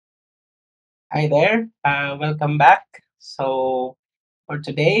Hi there. Welcome back. So, for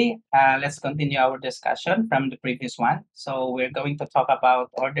today, let's continue our discussion from the previous one. So, we're going to talk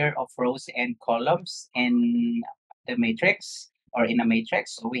about order of rows and columns in the matrix or in a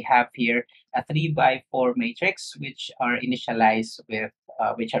matrix. So, we have here a 3 by 4 matrix, which are initialized by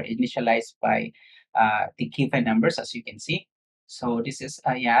the given numbers, as you can see. So, this is,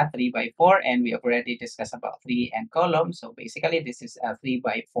 3 by 4, and we have already discussed about 3 and column. So, basically, this is a 3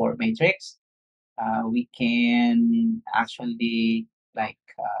 by 4 matrix. We can actually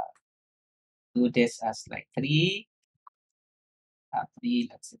do this as like let's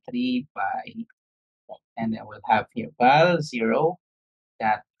say 3 by, and then we'll have here val 0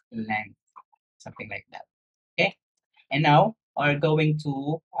 that length, something like that. Okay. And now we're going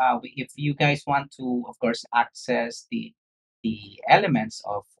to, if you guys want to, of course, access the elements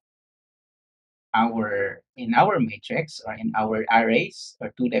of in our matrix or in our arrays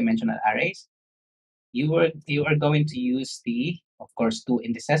or two-dimensional arrays, you are going to use the, of course, two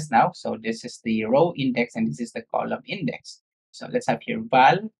indices now. So this is the row index and this is the column index. So let's have here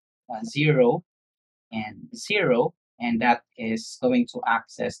val 0 and 0, and that is going to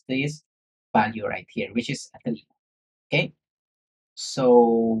access this value right here, which is 3. Okay,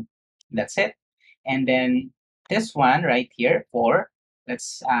 so that's it. And then this one right here 4,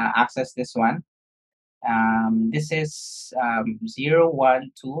 let's access this one. This is 0,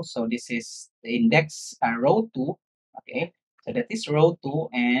 1, 2. So this is the index row 2. Okay. So that is row 2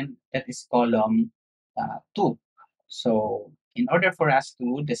 and that is column 2. So in order for us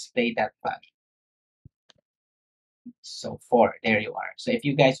to display that value, so 4, there you are. So if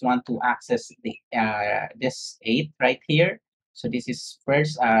you guys want to access the this 8 right here, so this is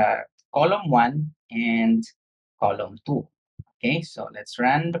first column 1 and column 2. Okay, so let's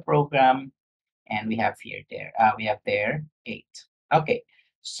run the program and we have there 8. Okay,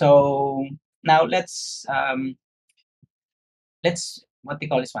 so now let's what we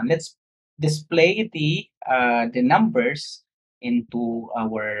call this one, let's display the numbers into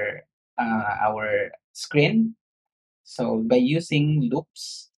our screen. So by using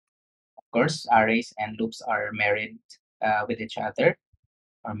loops, of course arrays and loops are married with each other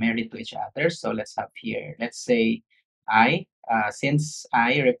or married to each other. So let's have here, let's say since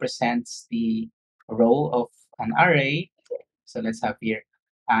I represents the row of an array, so let's have here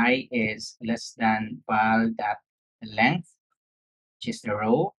I is less than val dot length, which is the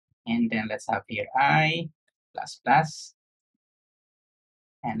row, and then let's have here I plus plus,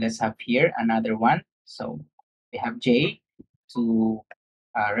 and let's have here another one. So we have j to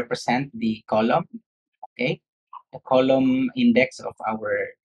represent the column. Okay, the column index of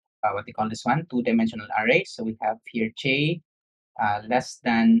our what they call this one, two-dimensional array. So we have here j less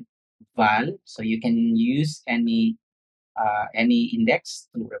than val. So you can use any index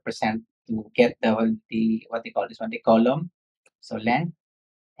to represent to get the what they call this one, the column. So length,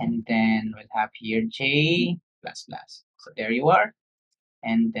 and then we'll have here j plus plus. So there you are.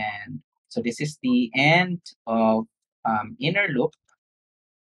 And then so this is the end of inner loop,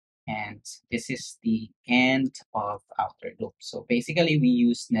 and this is the end of outer loop. So basically we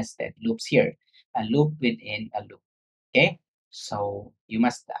use nested loops here, a loop within a loop. Okay, so you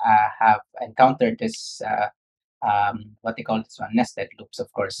must have encountered this what they call this one, nested loops,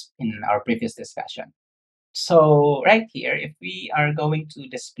 of course, in our previous discussion. So right here, if we are going to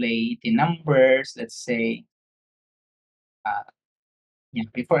display the numbers, let's say, uh, yeah,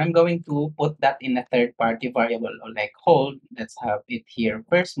 before I'm going to put that in a third party variable or like hold, let's have it here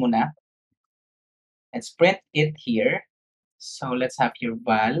first muna. Let's print it here. So let's have here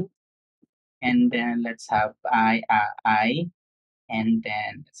val, and then let's have I, and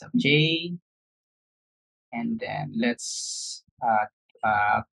then let's have j, and then let's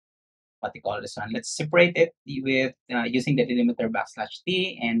what they call this one. Let's separate it with using the delimiter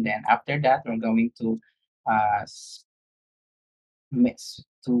 \t, and then after that we're going to uh, mix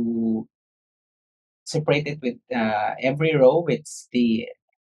to separate it with every row with the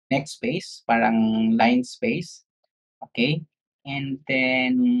next space, parang line space. Okay, and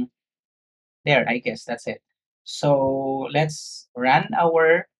then there, I guess that's it. So let's run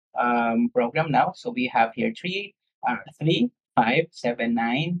our program now. So we have here 3, 5, 7,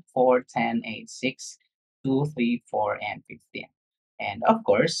 9, 4, 10, 8, 6, 2, 3, 4, and 15. And of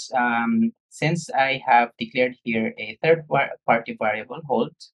course, since I have declared here a third party variable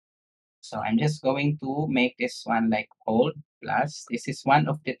hold, so I'm just going to make this one like hold plus. This is one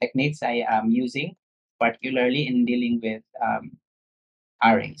of the techniques I am using, particularly in dealing with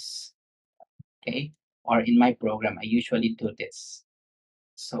arrays. Okay, or in my program I usually do this.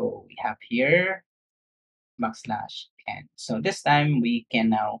 So we have here backslash n. So this time we can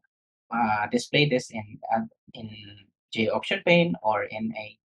now display this in JOption pane or in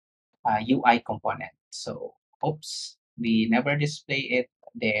a UI component. So, oops, we never display it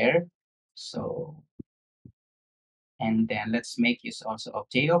there. So, and then let's make use also of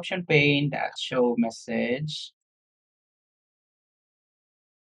JOption pane that show message.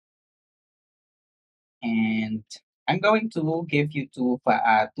 And I'm going to give you two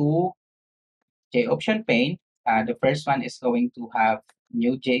JOption pane. The first one is going to have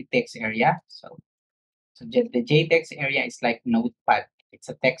new JText area. So the JText area is like Notepad. It's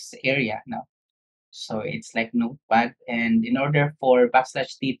a text area now. So it's like Notepad. And in order for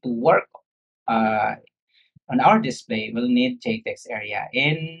backslash T to work uh, on our display, we'll need JText area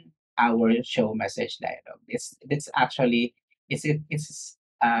in our show message dialog. It's actually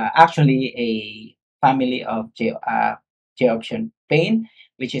actually a family of J option pane,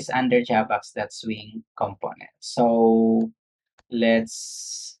 which is under javax.swing component. So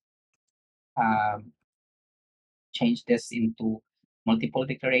let's um, change this into multiple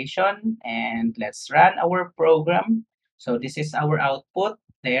declaration and let's run our program. So this is our output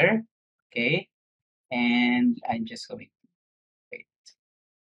there. Okay. And I'm just going to wait.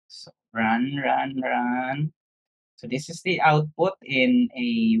 So run. So this is the output in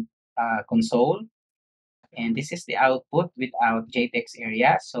a console, and this is the output without JText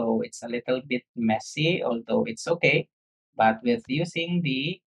area. So it's a little bit messy, although it's okay. But with using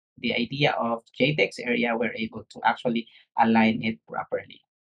the idea of JText area, we're able to actually align it properly.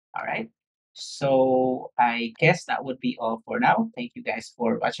 All right. So I guess that would be all for now. Thank you guys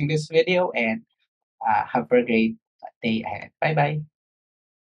for watching this video and have a great day ahead. Bye bye.